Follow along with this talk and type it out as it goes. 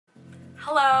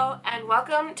Hello and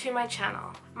welcome to my channel.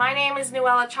 My name is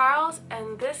Noella Charles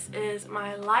and this is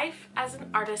my Life as an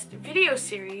Artist video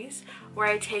series where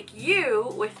I take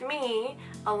you with me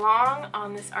along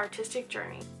on this artistic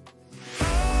journey.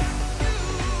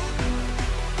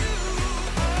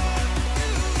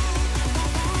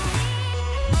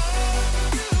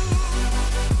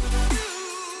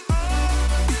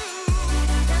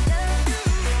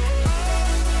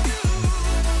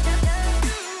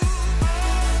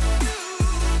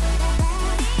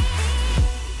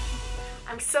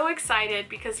 So excited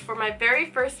because for my very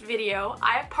first video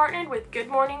I have partnered with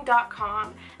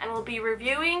goodmorning.com and will be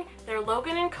reviewing their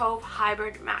Logan and Cove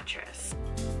hybrid mattress.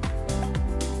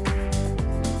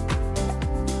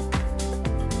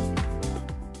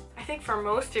 I think for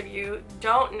most of you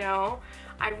don't know,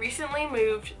 I recently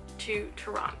moved to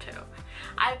Toronto.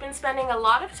 I've been spending a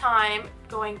lot of time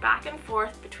going back and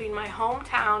forth between my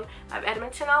hometown of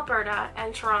Edmonton, Alberta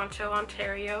and Toronto,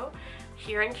 Ontario,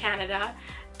 here in Canada,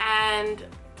 and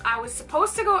I was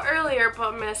supposed to go earlier,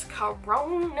 but Miss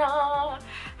Corona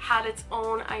had its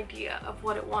own idea of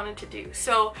what it wanted to do.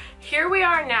 So here we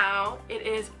are now. It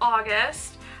is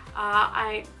August.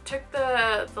 I took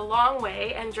the long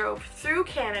way and drove through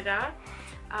Canada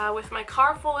with my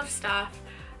car full of stuff,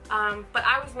 but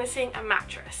I was missing a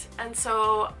mattress. And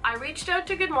so I reached out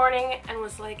to Good Morning and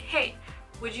was like, hey,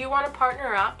 would you want to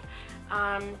partner up?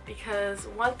 Because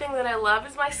one thing that I love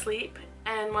is my sleep,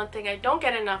 and one thing I don't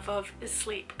get enough of is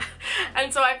sleep.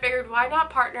 And so I figured, why not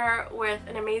partner with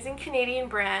an amazing Canadian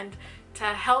brand to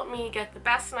help me get the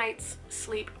best night's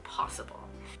sleep possible.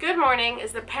 Good Morning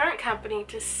is the parent company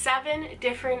to 7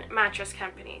 different mattress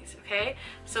companies, okay?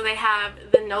 So they have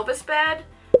the Novus bed,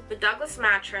 the Douglas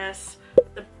mattress,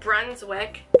 the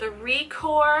Brunswick, the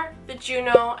Recore, the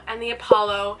Juno, and the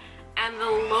Apollo, and the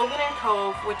Logan and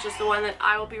Cove, which is the one that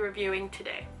I will be reviewing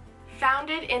today.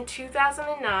 Founded in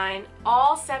 2009,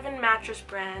 all 7 mattress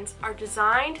brands are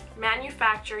designed,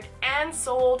 manufactured, and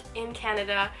sold in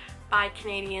Canada by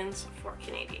Canadians for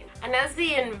Canadians. And as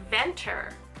the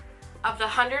inventor of the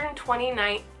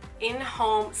 120-night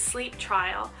in-home sleep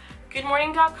trial,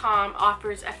 goodmorning.com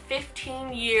offers a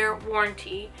 15-year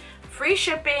warranty, free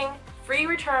shipping, free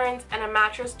returns, and a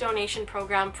mattress donation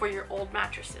program for your old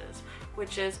mattresses,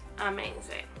 which is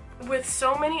amazing. With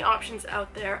so many options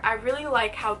out there, I really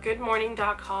like how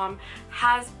goodmorning.com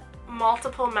has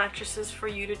multiple mattresses for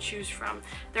you to choose from.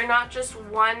 They're not just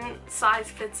one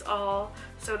size fits all,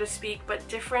 so to speak, but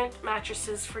different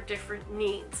mattresses for different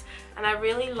needs. And I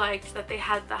really liked that they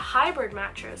had the hybrid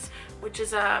mattress, which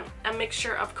is a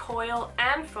mixture of coil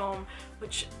and foam,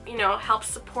 which, you know, helps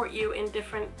support you in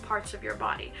different parts of your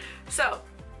body. So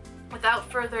without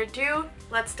further ado,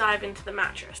 let's dive into the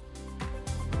mattress.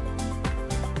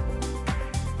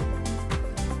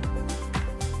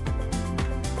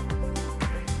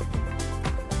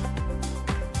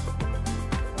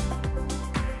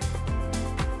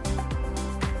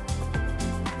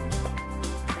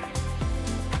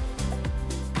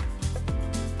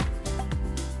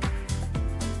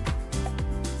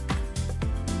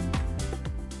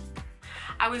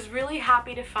 I was really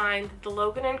happy to find the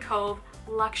Logan and Cove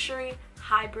luxury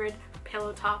hybrid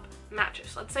pillow top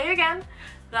mattress. Let's say again,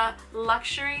 the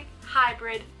luxury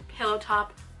hybrid pillow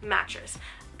top mattress.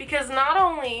 Because not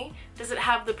only does it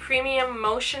have the premium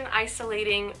motion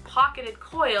isolating pocketed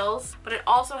coils, but it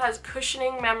also has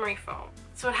cushioning memory foam.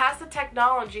 So it has the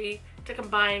technology to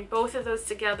combine both of those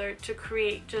together to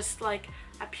create just like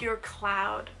a pure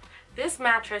cloud. This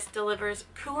mattress delivers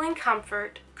cooling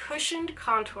comfort, cushioned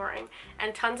contouring,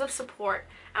 and tons of support,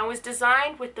 and was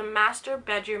designed with the master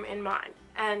bedroom in mind.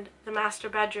 And the master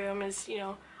bedroom is, you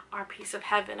know, our piece of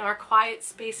heaven, our quiet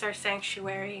space, our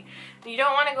sanctuary. And you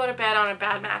don't want to go to bed on a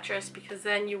bad mattress because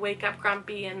then you wake up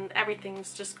grumpy and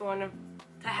everything's just going to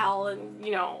hell, and,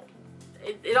 you know,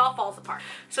 it all falls apart.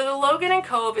 So the Logan and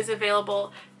Cove is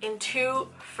available in 2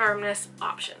 firmness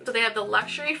options. So they have the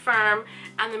luxury firm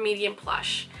and the medium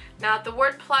plush. Now the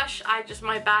word plush,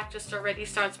 my back just already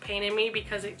starts paining me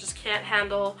because it just can't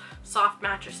handle soft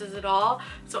mattresses at all.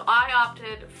 So I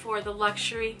opted for the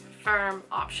luxury firm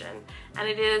option. And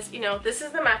it is, you know, this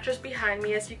is the mattress behind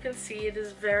me. As you can see, it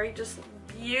is very just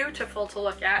beautiful to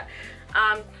look at.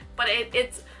 But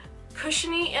it's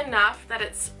cushiony enough that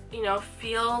it's, you know,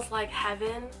 feels like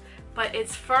heaven, but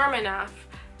it's firm enough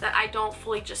that I don't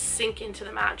fully just sink into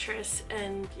the mattress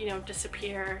and, you know,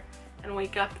 disappear and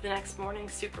wake up the next morning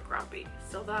super grumpy.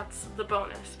 So that's the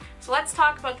bonus. So let's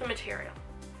talk about the material.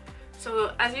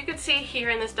 So as you can see here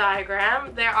in this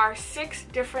diagram, there are 6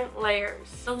 different layers.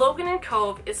 The Logan and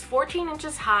Cove is 14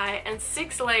 inches high and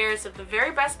 6 layers of the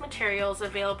very best materials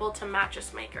available to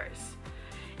mattress makers.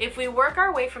 If we work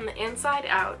our way from the inside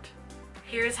out,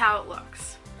 here's how it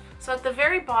looks. So at the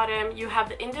very bottom, you have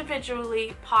the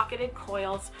individually pocketed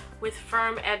coils with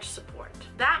firm edge support.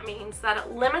 That means that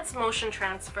it limits motion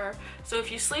transfer, so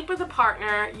if you sleep with a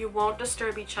partner, you won't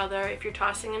disturb each other if you're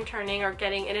tossing and turning or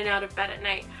getting in and out of bed at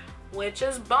night, which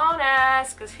is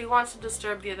bonus, because who wants to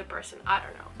disturb the other person? I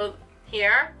don't know. So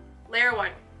here, layer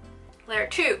 1. Layer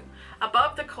 2,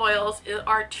 above the coils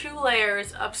are 2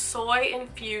 layers of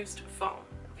soy-infused foam,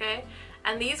 okay?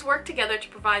 And these work together to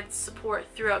provide support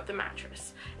throughout the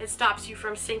mattress. It stops you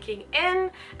from sinking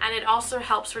in, and it also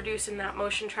helps reduce in that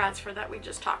motion transfer that we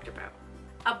just talked about.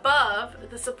 Above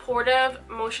the supportive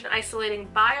motion isolating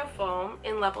biofoam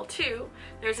in level 2,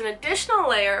 there's an additional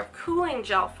layer of cooling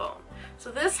gel foam.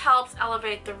 So this helps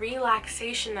elevate the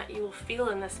relaxation that you will feel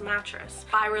in this mattress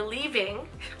by relieving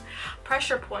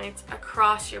pressure points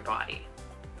across your body.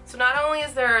 So not only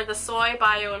is there the soy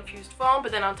bio-infused foam,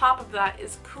 but then on top of that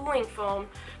is cooling foam,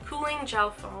 cooling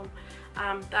gel foam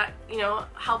that, you know,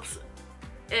 helps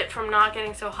it from not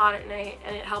getting so hot at night,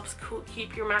 and it helps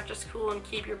keep your mattress cool and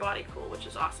keep your body cool, which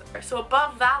is awesome. So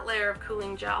above that layer of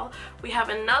cooling gel, we have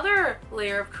another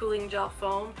layer of cooling gel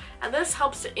foam, and this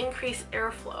helps to increase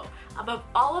airflow. Above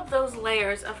all of those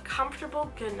layers of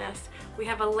comfortable goodness, we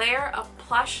have a layer of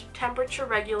plush temperature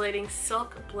regulating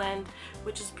silk blend,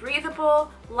 which is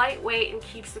breathable, lightweight, and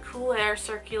keeps the cool air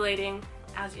circulating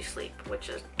as you sleep, which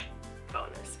is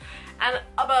bonus. And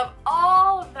above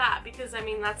all of that, because I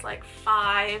mean that's like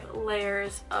 5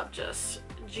 layers of just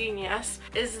genius,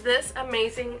 is this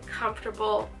amazing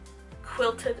comfortable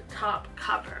quilted top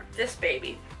cover, this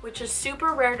baby, which is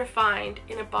super rare to find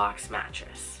in a box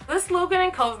mattress. This Logan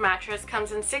and Cove mattress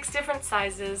comes in 6 different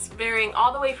sizes, varying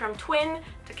all the way from twin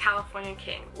to California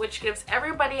king, which gives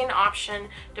everybody an option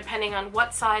depending on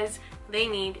what size they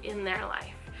need in their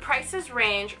life. Prices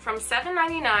range from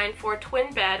 $7.99 for a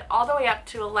twin bed all the way up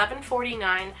to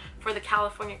 $11.49 for the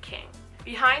California king.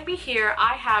 Behind me here,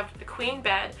 I have the queen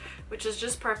bed, which is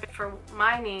just perfect for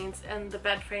my needs and the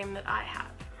bed frame that I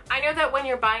have. I know that when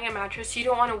you're buying a mattress, you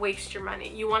don't want to waste your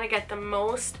money. You want to get the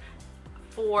most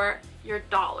for your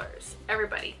dollars.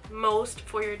 Everybody, most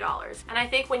for your dollars. And I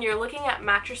think when you're looking at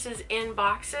mattresses in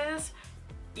boxes,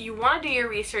 you want to do your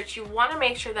research. You want to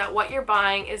make sure that what you're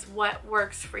buying is what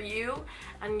works for you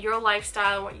and your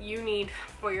lifestyle, what you need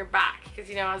for your back, because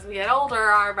you know, as we get older,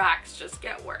 our backs just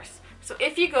get worse. So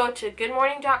if you go to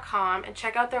goodmorning.com and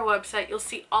check out their website, you'll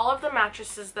see all of the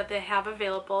mattresses that they have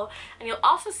available, and you'll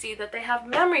also see that they have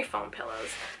memory foam pillows.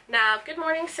 Now, Good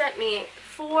Morning sent me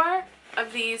 4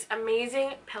 of these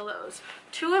amazing pillows.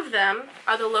 2 of them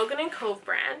are the Logan and Cove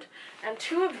brand, and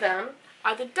 2 of them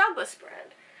are the Douglas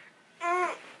brand.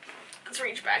 Let's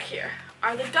reach back here.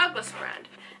 Are the Douglas brand.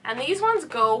 And these ones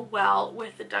go well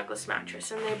with the Douglas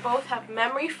mattress, and they both have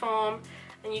memory foam,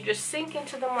 and you just sink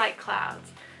into them like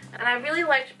clouds. And I really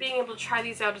liked being able to try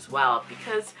these out as well,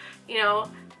 because, you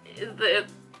know,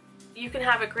 you can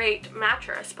have a great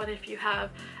mattress, but if you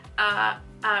have a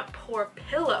poor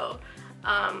pillow,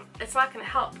 it's not going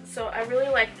to help. So I really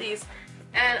like these,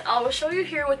 and I will show you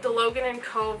here with the Logan and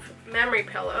Cove memory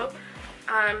pillow.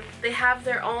 They have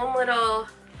their own little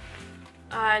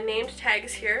named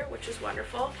tags here, which is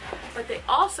wonderful, but they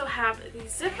also have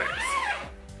these zippers.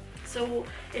 So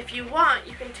if you want,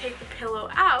 you can take the pillow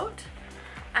out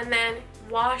and then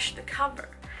wash the cover.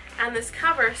 And this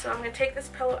cover, so I'm going to take this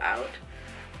pillow out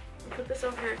and put this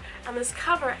over here, and this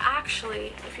cover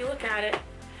actually, if you look at it,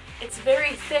 it's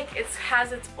very thick. It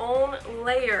has its own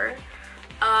layer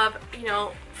of, you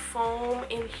know, foam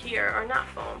in here, or not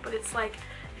foam, but it's like,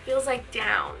 it feels like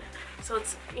down. So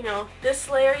it's, you know, this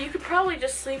layer, you could probably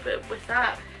just sleep it with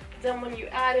that. But then when you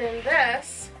add in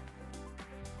this,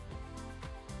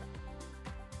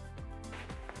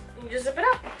 you just zip it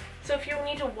up. So if you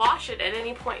need to wash it at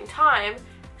any point in time,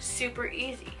 super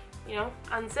easy. You know,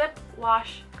 unzip,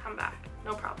 wash, come back,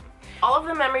 no problem. All of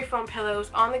the memory foam pillows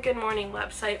on the Good Morning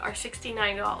website are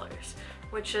 $69,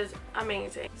 which is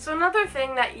amazing. So another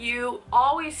thing that you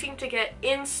always seem to get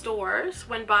in stores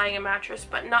when buying a mattress,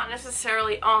 but not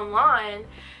necessarily online,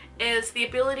 is the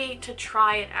ability to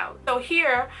try it out. So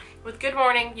here with Good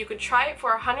Morning, you can try it for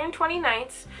 120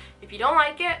 nights. If you don't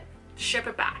like it, ship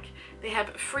it back. They have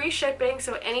free shipping,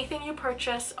 so anything you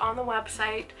purchase on the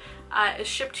website is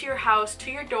shipped to your house, to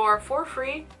your door for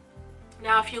free.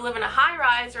 Now, if you live in a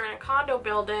high-rise or in a condo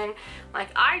building, like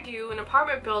I do, an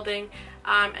apartment building,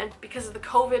 and because of the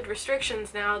COVID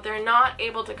restrictions now, they're not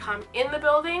able to come in the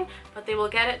building, but they will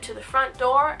get it to the front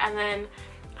door, and then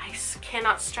I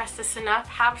cannot stress this enough,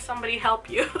 have somebody help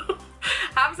you.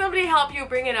 Have somebody help you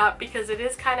bring it up, because it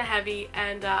is kind of heavy,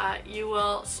 and you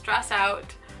will stress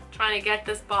out trying to get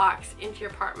this box into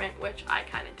your apartment, which I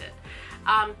kind of did.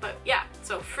 But yeah,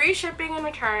 so free shipping and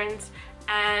returns,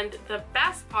 and the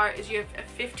best part is you have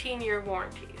a 15-year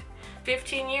warranty.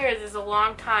 15 years is a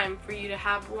long time for you to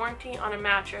have warranty on a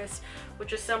mattress,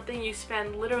 which is something you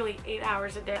spend literally 8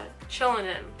 hours a day chilling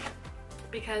in,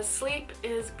 because sleep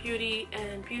is beauty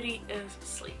and beauty is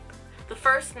sleep. The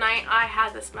first night I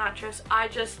had this mattress,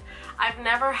 I've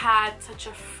never had such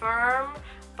a firm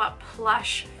but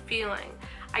plush feeling.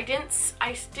 I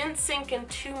didn't sink in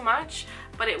too much,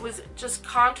 but it was just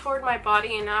contoured my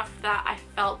body enough that I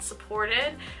felt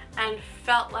supported and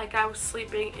felt like I was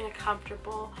sleeping in a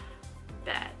comfortable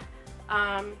bed,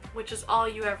 which is all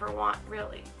you ever want,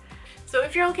 really. So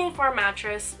if you're looking for a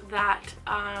mattress that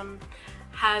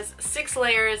has 6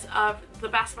 layers of the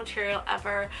best material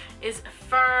ever, is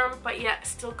firm but yet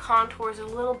still contours a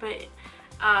little bit,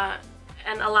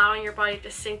 and allowing your body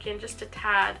to sink in just a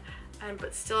tad,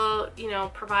 but still, you know,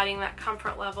 providing that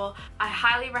comfort level, I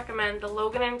highly recommend the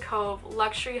Logan and Cove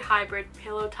Luxury Hybrid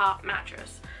Pillow Top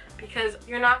Mattress, because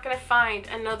you're not going to find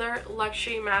another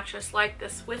luxury mattress like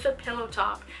this with a pillow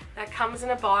top that comes in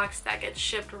a box that gets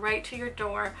shipped right to your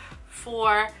door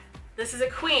for, this is a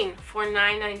queen, for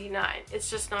 $9.99. It's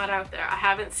just not out there. I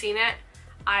haven't seen it.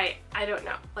 I don't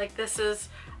know. Like, this is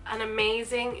an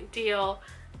amazing deal,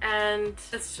 and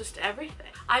it's just everything.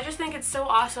 I just think it's so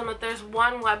awesome that there's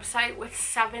one website with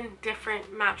 7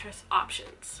 different mattress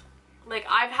options. Like,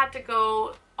 I've had to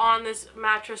go on this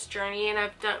mattress journey, and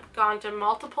I've gone to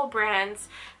multiple brands,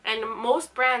 and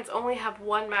most brands only have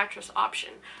 1 mattress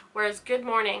option, whereas Good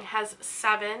Morning has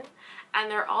 7,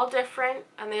 and they're all different,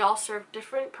 and they all serve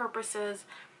different purposes.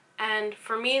 And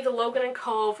for me, the Logan and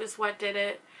Cove is what did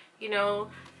it. You know,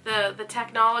 the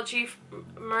technology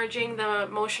merging the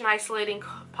motion isolating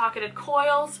pocketed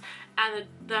coils and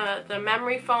the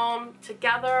memory foam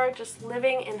together, just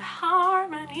living in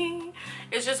harmony,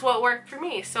 is just what worked for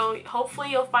me. So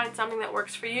hopefully you'll find something that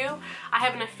works for you. I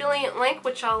have an affiliate link,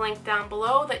 which I'll link down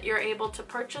below, that you're able to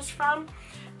purchase from.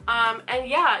 And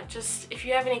yeah, just if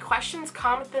you have any questions,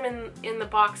 comment them in the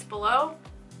box below.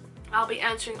 I'll be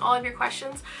answering all of your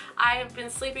questions. I have been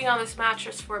sleeping on this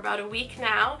mattress for about a week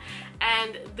now,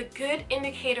 and the good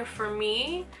indicator for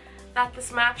me that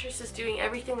this mattress is doing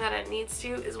everything that it needs to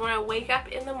is when I wake up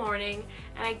in the morning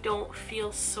and I don't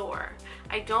feel sore.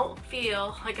 I don't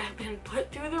feel like I've been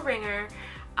put through the ringer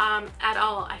at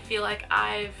all. I feel like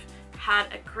I've had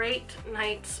a great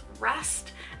night's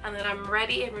rest and that I'm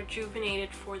ready and rejuvenated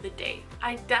for the day.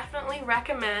 I definitely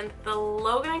recommend the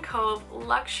Logan & Cove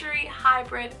Luxury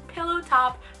Hybrid Pillow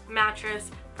Top Mattress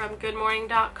from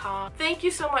goodmorning.com. Thank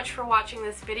you so much for watching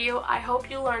this video. I hope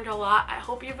you learned a lot. I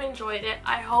hope you've enjoyed it.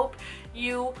 I hope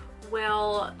you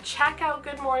will check out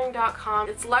goodmorning.com.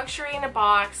 It's luxury in a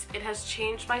box. It has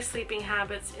changed my sleeping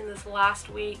habits in this last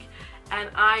week, and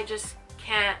I just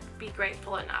can't be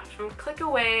grateful enough. Click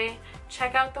away,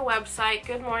 check out the website,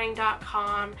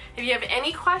 goodmorning.com. If you have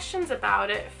any questions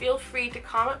about it, feel free to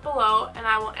comment below and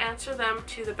I will answer them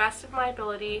to the best of my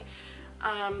ability.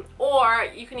 Or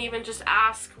you can even just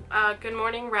ask Good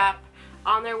Morning rep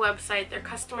on their website. Their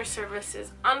customer service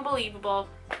is unbelievable.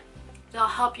 They'll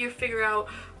help you figure out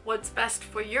what's best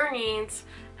for your needs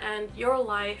and your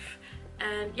life.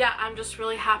 And yeah, I'm just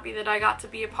really happy that I got to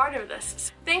be a part of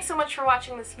this. Thanks so much for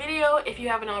watching this video. If you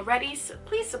haven't already,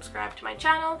 please subscribe to my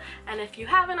channel. And if you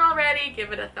haven't already,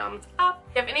 give it a thumbs up.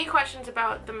 If you have any questions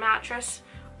about the mattress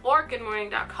or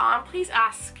goodmorning.com, please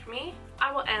ask me.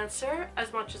 I will answer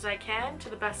as much as I can to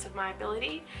the best of my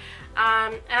ability.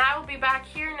 And I will be back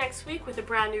here next week with a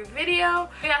brand new video.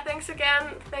 Yeah, thanks again.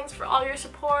 Thanks for all your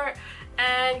support.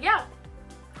 And yeah,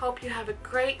 hope you have a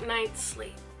great night's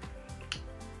sleep.